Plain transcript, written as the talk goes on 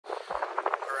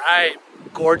right,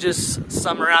 gorgeous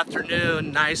summer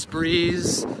afternoon, nice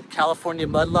breeze. California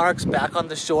mudlarks back on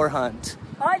the shore hunt.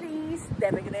 Olis, de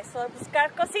regreso a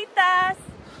buscar cositas.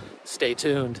 Stay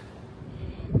tuned.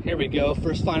 Here we go,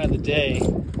 first find of the day.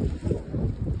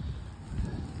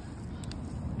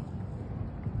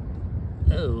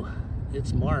 Oh,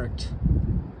 it's marked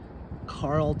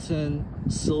Carlton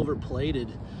silver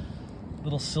plated.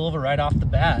 Little silver right off the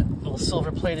bat. Little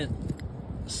silver plated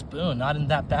spoon, not in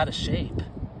that bad a shape.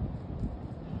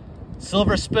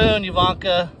 Silver spoon,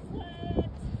 Ivanka.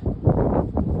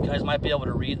 You guys might be able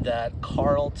to read that.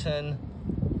 Carlton.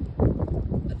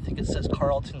 I think it says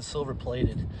Carlton silver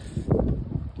plated.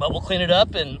 But we'll clean it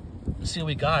up and see what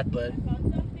we got. But I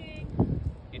found something.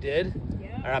 You did?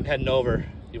 Yeah. All right, I'm heading over.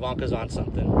 Ivanka's on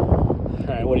something. All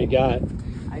right, what do you got?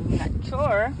 I'm not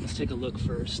sure. Let's take a look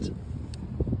first.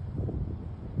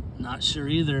 Not sure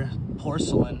either.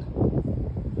 Porcelain.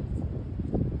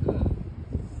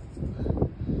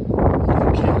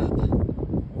 Cap.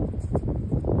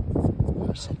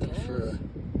 Or something for.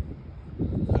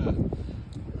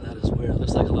 That is weird. It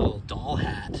looks like a little doll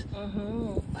hat.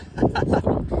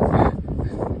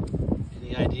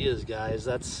 Any ideas, guys?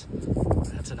 That's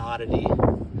an oddity.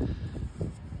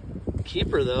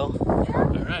 Keeper though. Yeah.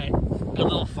 All right. Good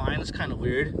little find. It's kind of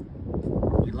weird.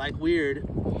 We like weird.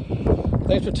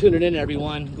 Thanks for tuning in,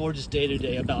 everyone. Gorgeous day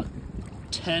today. About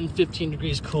 10-15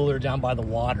 degrees cooler down by the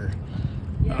water.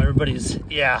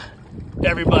 Yeah.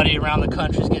 Everybody around the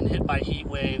country is getting hit by heat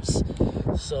waves,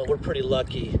 so we're pretty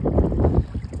lucky.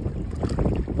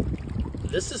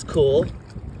 This is cool.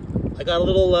 I got a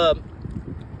little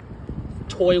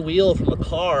toy wheel from a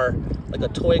car, like a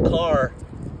toy car.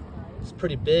 It's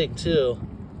pretty big too.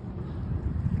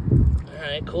 All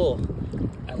right, cool.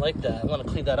 I like that. I want to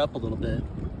clean that up a little bit.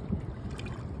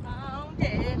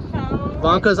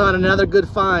 Ivanka's on another good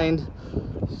find.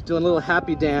 She's doing a little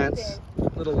happy dance.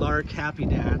 Little lark happy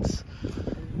dance.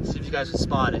 See if you guys can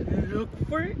spot it. Look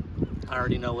for it. I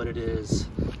already know what it is.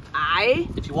 I?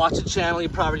 If you watch the channel, you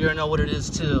probably already know what it is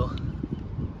too.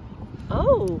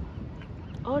 Oh.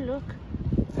 Oh, look.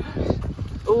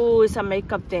 Oh, it's a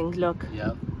makeup thing. Look.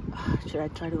 Yep. Should I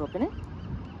try to open it?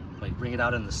 Wait, bring it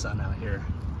out in the sun out here.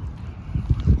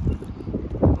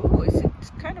 Oh, it's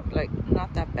kind of like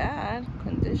not that bad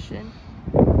condition.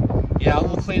 Yeah,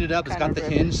 we'll clean it up. It's got the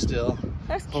ribbon. hinge still.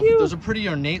 That's cute. Those are pretty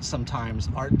ornate sometimes.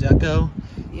 Art Deco.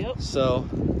 Yep. So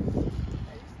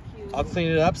That is cute. I'll clean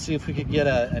it up, see if we could get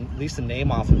at least a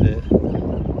name off of it.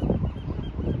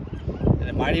 And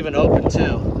it might even open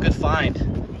too. Good find.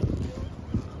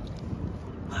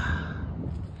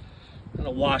 And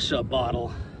a wash up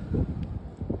bottle.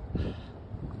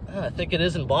 I think it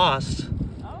is embossed.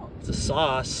 Oh. It's a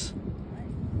sauce.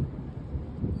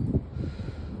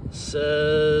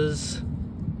 Says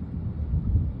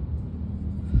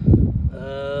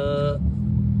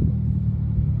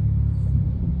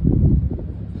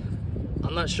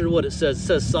I'm not sure what it says. It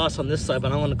says sauce on this side,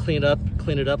 but I want to clean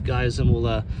it up, guys, and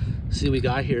we'll see what we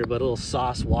got here. But a little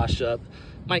sauce wash up.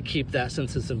 Might keep that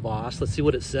since it's embossed. Let's see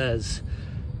what it says.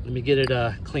 Let me get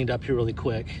it cleaned up here really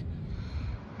quick.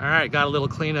 All right, got a little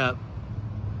cleanup.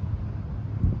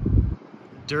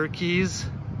 Durkee's.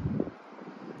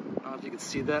 I don't know if you can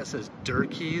see that. It says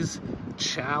Durkee's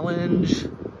Challenge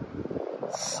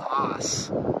Sauce.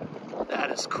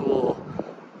 That is cool.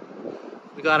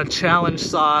 We got a challenge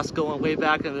sauce going way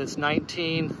back in this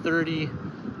 1930.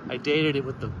 I dated it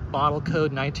with the bottle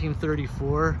code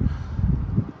 1934.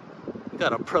 We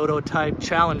got a prototype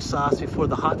challenge sauce before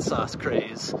the hot sauce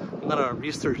craze. I'm gonna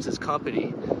research this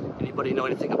company. Anybody know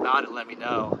anything about it, let me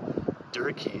know.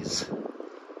 Durkee's.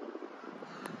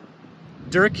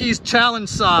 Durkee's challenge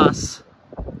sauce.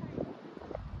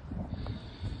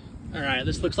 All right,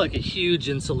 this looks like a huge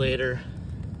insulator.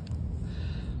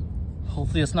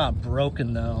 Hopefully it's not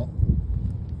broken though.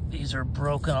 These are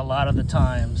broken a lot of the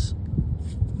times.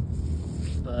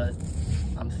 But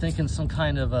I'm thinking some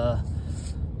kind of a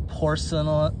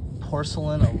porcelain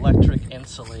electric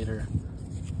insulator.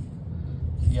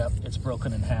 Yep, it's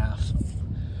broken in half.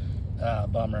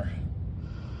 Bummer.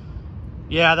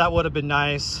 Yeah, that would have been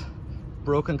nice.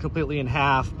 Broken completely in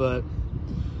half, but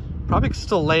probably could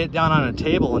still lay it down on a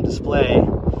table and display,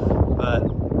 but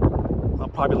I'll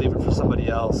probably leave it for somebody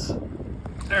else.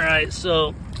 All right,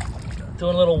 so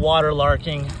doing a little water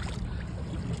larking.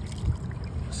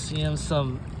 Seeing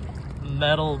some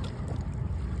metal.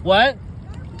 What?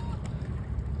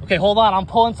 Okay, hold on, I'm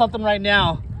pulling something right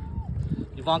now.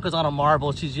 Ivanka's on a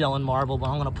marble, she's yelling marble, but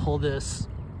I'm gonna pull this.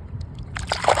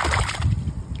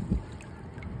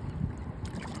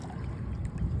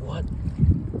 What?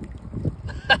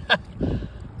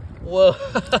 Whoa.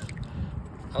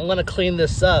 I'm I'm gonna clean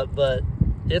this up, but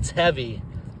it's heavy.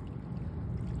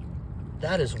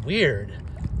 That is weird.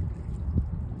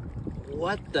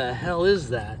 What the hell is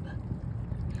that?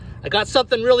 I got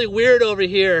something really weird over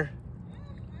here.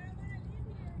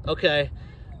 Okay.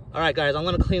 All right, guys, I'm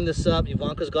gonna clean this up.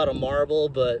 Ivanka's got a marble,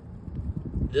 but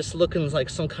this looking like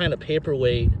some kind of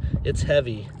paperweight. It's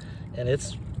heavy, and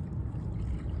it's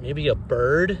maybe a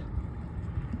bird.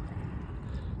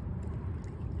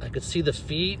 I could see the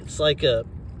feet. It's like a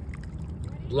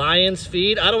lion's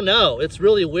feet. I don't know. It's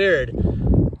really weird.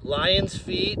 Lion's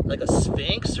feet, like a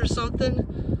sphinx or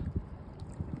something.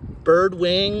 Bird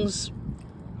wings,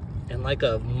 and like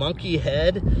a monkey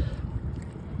head.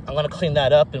 I'm gonna clean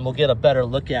that up and we'll get a better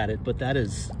look at it, but that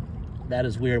is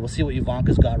weird. We'll see what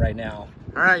Ivanka's got right now.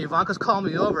 All right, Ivanka's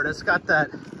calling me over. It's got that,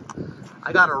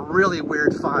 I got a really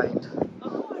weird find.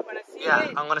 Oh, I wanna see yeah,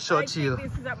 it. I'm gonna show it to you.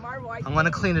 This is a marble. I'm gonna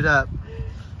clean it up,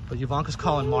 but Ivanka's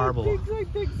calling marble. I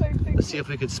think Let's see if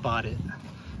we could spot it.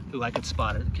 Ooh, I could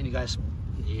spot it. Can you guys?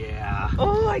 Yeah.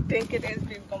 Oh, I think it is.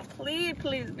 Be complete.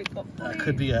 Please be complete.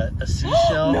 Could be a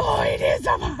seashell. No, it is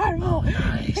a marble. Oh,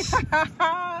 nice.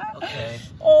 Okay.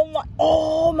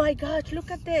 Oh my gosh,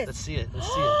 look at this. Let's see it. Let's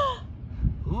see it.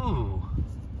 Ooh.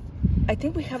 I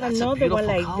think we have That's another one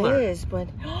like color. this, but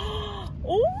oh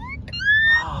my god.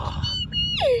 Oh,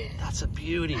 that's a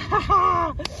beauty.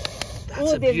 That's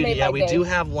Oh, a this beauty. made Yeah, my we day. do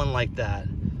have one like that.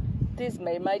 This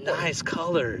made my day. Nice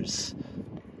colors.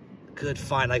 Good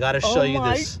find. I gotta show you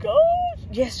this. Oh my gosh.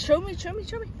 Yes, show me.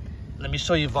 Let me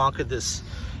show you Ivanka this.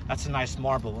 That's a nice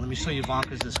marble. Let me show you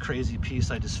Ivanka's this crazy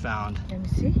piece I just found. Let me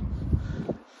see.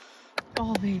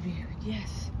 Oh baby,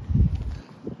 yes.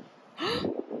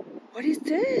 What is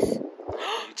this?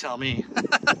 You tell me.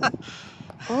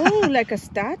 Oh, like a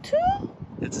statue?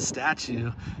 It's a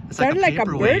statue. It's Is that like a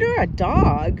paperweight. bird or a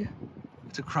dog?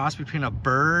 It's a cross between a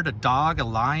bird, a dog, a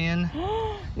lion.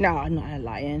 No, not a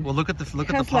lion. Well, look at the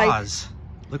has paws.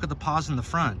 Look at the paws in the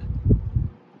front.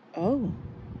 Oh,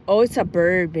 it's a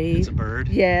bird, babe. It's a bird.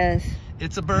 Yes.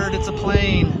 It's a bird. It's a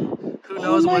plane. Who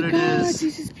knows what it is?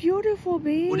 This is beautiful,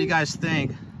 babe. What do you guys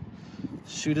think?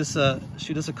 Shoot us a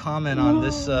comment on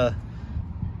this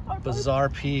bizarre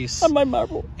piece. On my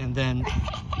marble. And then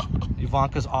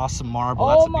Ivanka's awesome marble. Oh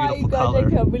That's a beautiful my God, color.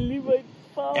 I can't believe I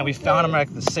found And we found them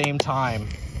at the same time.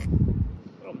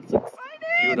 I'm so excited.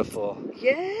 Beautiful.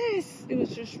 Yes, it was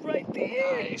just right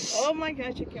there. Nice. Oh my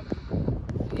gosh, I can't.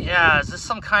 Yeah, is this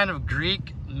some kind of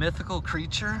Greek mythical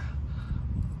creature?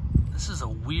 This is a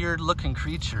weird looking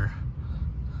creature.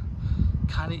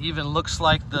 Kind of even looks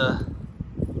like the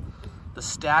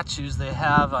statues they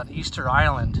have on Easter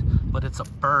Island, but it's a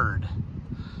bird.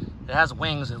 It has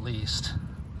wings at least.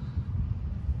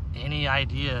 Any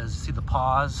ideas? See the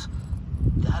paws?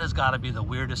 That has got to be the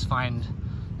weirdest find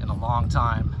in a long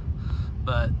time,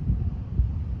 but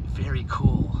very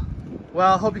cool.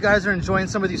 Well, I hope you guys are enjoying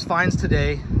some of these finds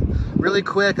today. Really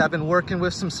quick, I've been working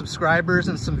with some subscribers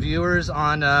and some viewers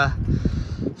on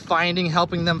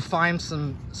helping them find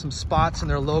some spots in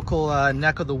their local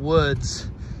neck of the woods.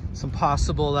 Some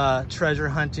possible treasure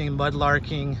hunting,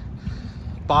 mudlarking,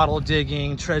 bottle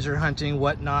digging, treasure hunting,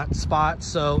 whatnot spots.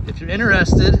 So if you're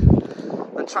interested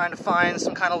in trying to find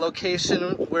some kind of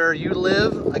location where you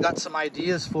live, I got some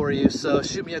ideas for you. So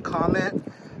shoot me a comment.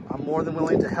 I'm more than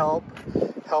willing to help.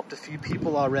 Helped a few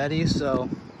people already. So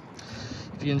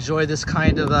if you enjoy this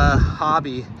kind of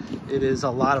hobby, it is a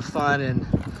lot of fun, and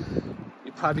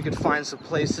you probably could find some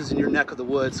places in your neck of the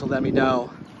woods. So let me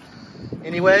know.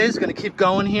 Anyways, gonna keep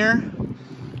going here.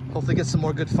 Hopefully get some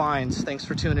more good finds. Thanks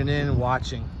for tuning in and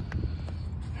watching.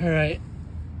 All right,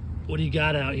 what do you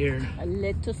got out here? A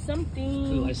little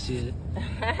something. Oh, I see it.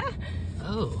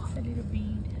 Oh. It's a little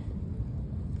bead.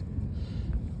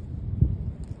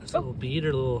 It's a little bead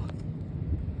or a little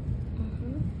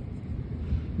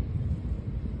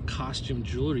costume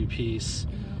jewelry piece.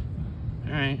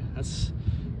 All right, It's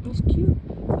cute.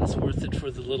 that's worth it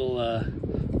for the little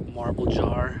marble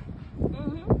jar.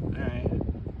 All right,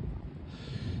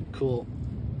 cool.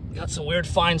 Got some weird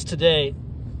finds today.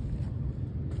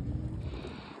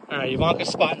 All right, Ivanka's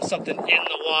spotting something in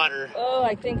the water. Oh,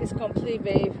 I think it's complete,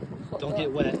 babe. Don't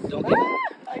get wet. Don't get wet.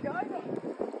 I know.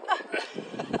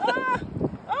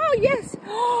 Oh, yes.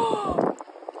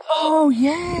 Oh,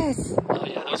 yes. Oh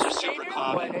yeah, those are super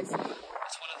common. It's one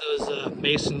of those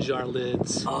mason jar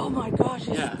lids. Oh my gosh.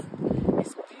 Yeah.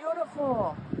 It's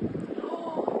beautiful.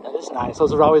 That is nice.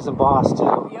 Those are always embossed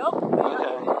too. Yep.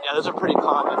 Okay. Yeah, those are pretty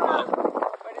common, but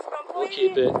But it's we'll complete.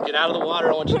 keep it. Get out of the water. I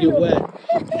don't want you to get wet.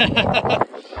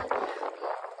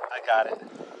 I got it.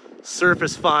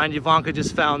 Surface find. Ivanka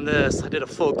just found this. I did a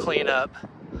full cleanup.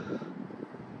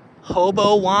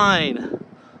 Hobo wine.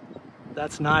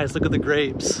 That's nice. Look at the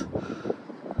grapes. I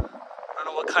don't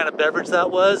know what kind of beverage that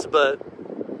was, but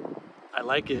I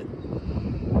like it.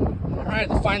 All right,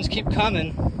 the finds keep coming.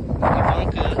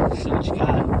 Ivanka, let's see what you got.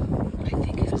 I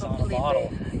think it's on a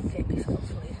bottle. I think it's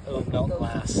hopefully. Oh, milk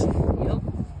glass. Yep.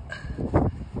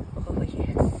 Oh,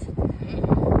 yes.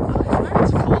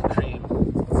 It's cold cream.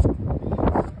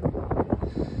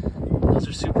 Those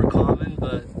are super common,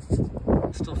 but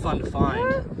still fun to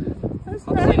find.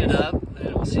 I'll clean it up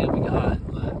and we'll see what we got.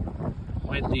 But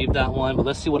might leave that one, but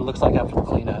let's see what it looks like after the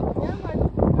cleanup. Yeah,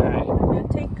 all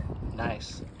right. Take.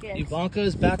 Nice. Yes. Ivanka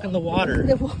is back in the water.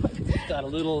 The water. Got a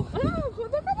little. Oh,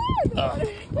 look at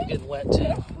that. Getting wet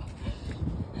too.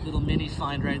 Little mini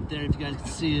find right there. If you guys can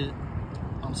see it,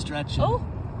 I'm stretching. Oh.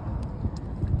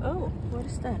 Oh, what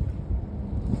is that?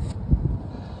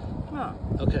 Huh.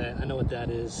 Okay, I know what that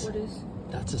is. What is?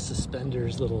 That's a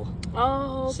suspenders little.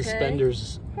 Oh, okay.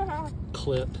 Suspenders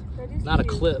clip. Not a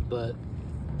clip, but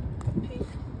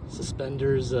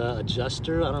suspenders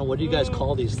adjuster. I don't know, what do you guys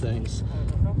call these things?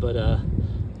 But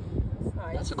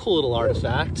that's a cool little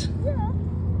artifact. Yeah.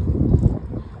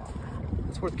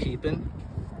 It's worth keeping.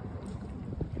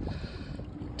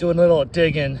 Doing a little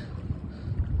digging.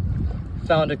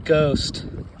 Found a ghost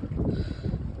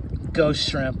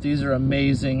shrimp. These are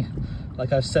amazing.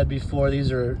 Like I've said before,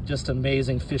 these are just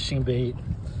amazing fishing bait.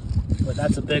 But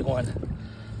that's a big one.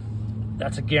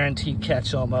 That's a guaranteed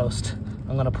catch almost.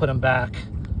 I'm gonna put him back.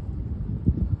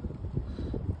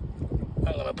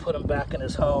 I'm gonna put him back in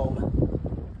his home.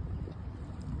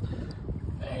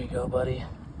 There you go, buddy.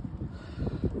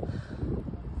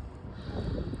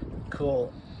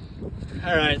 Cool.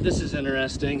 All right, this is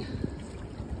interesting.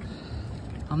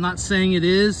 I'm not saying it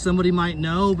is, somebody might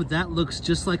know, but that looks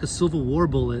just like a Civil War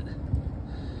bullet.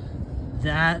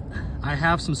 That, I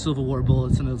have some Civil War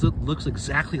bullets and it looks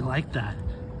exactly like that.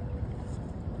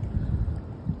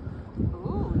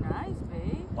 Oh, nice,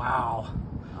 babe. Wow.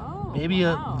 Oh, maybe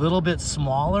wow. A little bit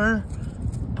smaller,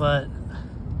 but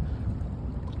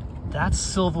that's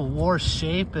Civil War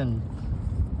shape and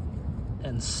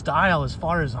style as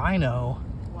far as I know.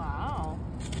 Wow.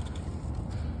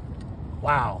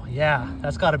 Wow, yeah,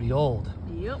 that's gotta be old.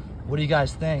 Yep. What do you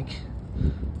guys think?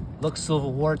 Looks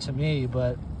Civil War to me,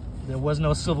 but there was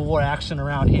no Civil War action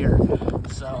around here,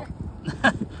 so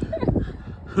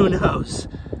who knows?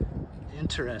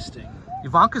 Interesting.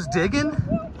 Ivanka's digging?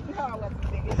 No, I wasn't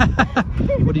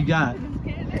digging. What do you got?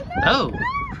 Oh,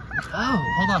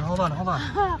 hold on.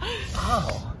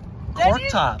 Oh, cork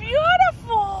top.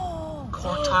 Beautiful.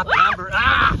 Cork top amber.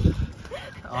 Ah!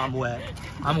 Oh, I'm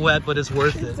wet, but it's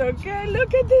worth It's it. okay.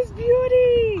 Look at this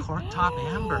beauty. Cork top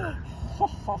amber.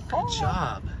 Good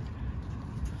job.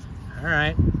 All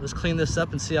right, let's clean this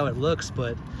up and see how it looks,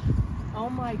 but Oh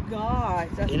my God.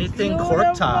 That's anything beautiful.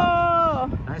 cork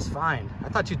top. Nice find. I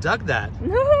thought you dug that.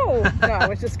 No, I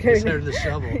was just kidding. Just the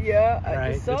shovel. Yeah, All I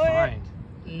right, just good saw it. find.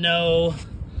 No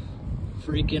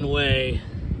freaking way.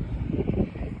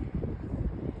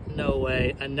 No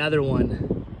way. Another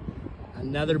one.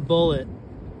 Another bullet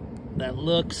that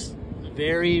looks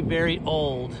very, very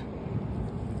old.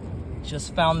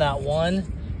 Just found that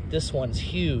one. This one's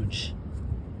huge.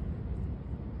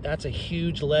 That's a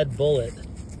huge lead bullet.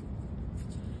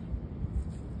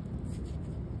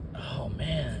 Oh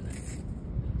man.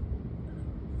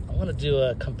 I want to do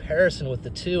a comparison with the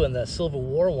two and the Civil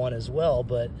War one as well,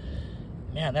 but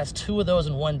man, that's two of those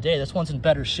in one day. This one's in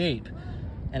better shape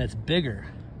and it's bigger,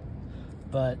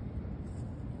 but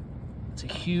it's a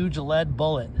huge lead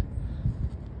bullet.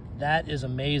 That is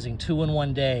amazing. Two in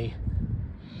one day.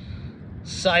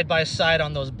 Side by side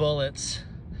on those bullets.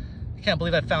 I can't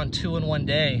believe I found two in one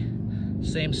day.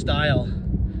 Same style.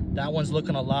 That one's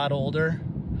looking a lot older,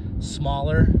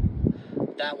 smaller.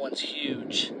 That one's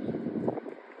huge.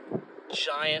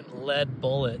 Giant lead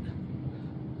bullet.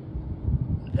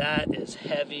 That is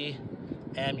heavy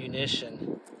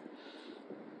ammunition.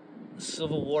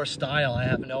 Civil War style, I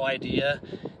have no idea.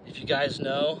 If you guys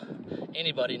know,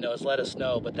 anybody knows, let us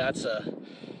know, but that's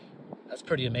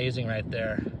pretty amazing right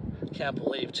there. Can't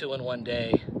believe two in one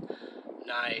day.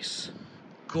 Nice.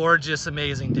 Gorgeous,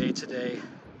 amazing day today.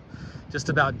 Just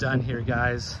about done here,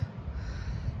 guys.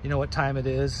 You know what time it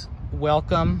is.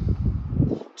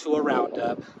 Welcome to a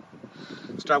roundup.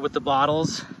 Start with the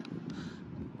bottles.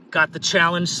 Got the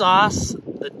challenge sauce,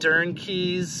 the Dern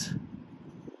Keys.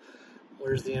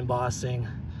 Where's the embossing?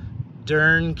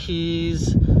 Dern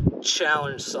Keys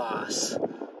challenge sauce.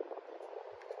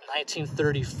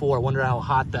 1934, wonder how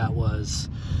hot that was.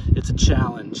 It's a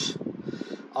challenge.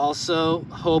 Also,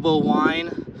 hobo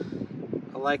wine.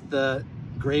 I like the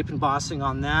grape embossing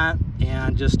on that,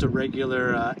 and just a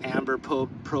regular amber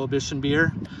prohibition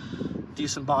beer.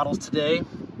 decent bottles today.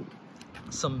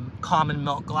 Some common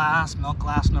milk glass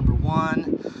number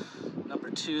 1. Number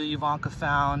 2, Ivanka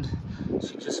found.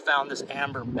 She just found this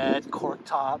amber med cork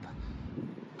top.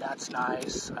 That's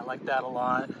nice, I like that a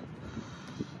lot.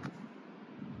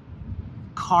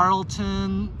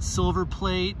 Carlton silver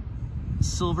plated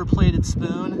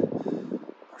spoon.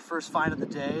 Our first find of the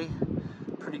day.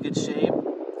 Pretty good shape.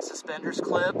 Suspenders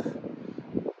clip.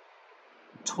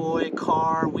 Toy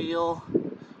car wheel.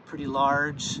 Pretty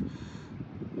large.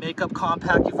 Makeup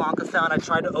compact Ivanka found. I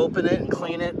tried to open it and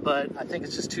clean it, but I think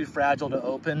it's just too fragile to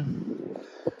open.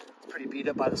 It's pretty beat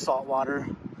up by the salt water.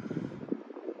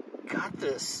 Got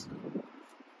this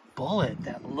bullet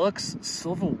that looks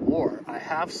Civil War. I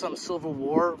have some Civil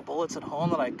War bullets at home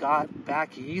that I got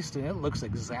back east, and it looks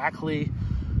exactly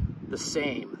the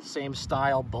same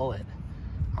style bullet.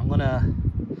 I'm gonna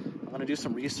do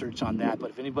some research on that, but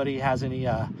if anybody has any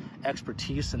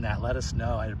expertise in that, let us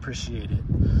know. I'd appreciate it.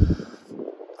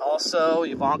 Also,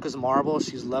 Ivanka's marble.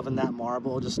 She's loving that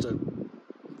marble. Just a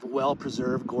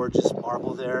well-preserved, gorgeous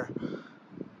marble there.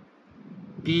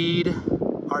 Bead,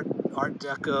 Art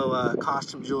Deco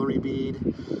costume jewelry bead.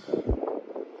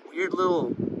 Weird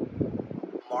little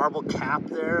marble cap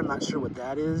there. I'm not sure what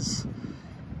that is.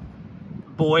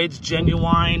 Boyd's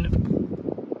genuine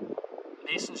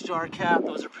Mason's jar cap.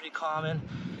 Those are pretty common.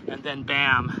 And then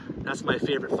bam, that's my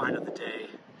favorite find of the day.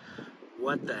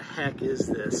 What the heck is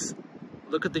this?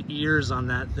 Look at the ears on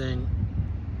that thing.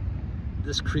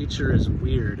 This creature is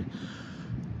weird.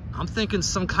 I'm thinking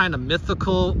some kind of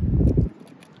mythical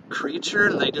creature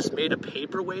and they just made a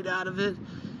paperweight out of it.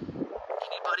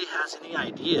 Anybody has any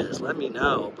ideas, let me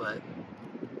know, but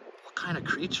what kind of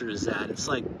creature is that? It's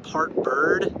like part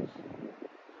bird,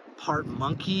 part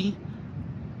monkey,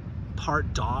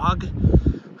 part dog.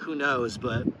 Who knows,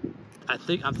 but I'm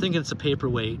thinking it's a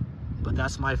paperweight, but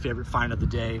that's my favorite find of the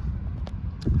day.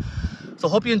 So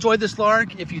hope you enjoyed this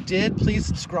lark. If you did, please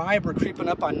subscribe. We're creeping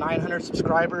up on 900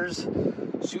 subscribers,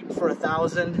 shooting for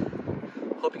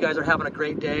 1,000. Hope you guys are having a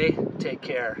great day. Take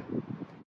care.